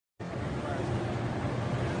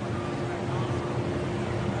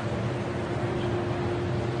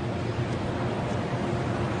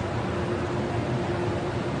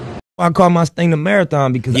why I call my thing the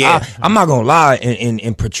marathon, because I'm not gonna lie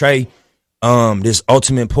and portray this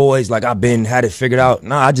ultimate poise like I've had it figured out.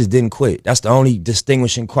 Nah, I just didn't quit. That's the only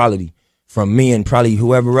distinguishing quality from me and probably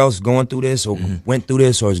whoever else going through this or went through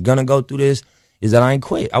this or is gonna go through this, is that I ain't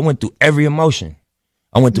quit. I went through every emotion.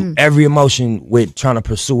 I went through every emotion with trying to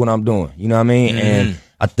pursue what I'm doing. You know what I mean? And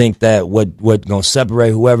I think that what gonna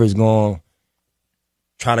separate whoever's gonna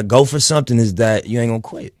try to go for something is that you ain't gonna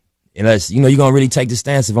quit. Unless, you're gonna really take the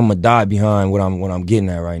stance if I'm gonna die behind what I'm getting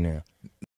at right now.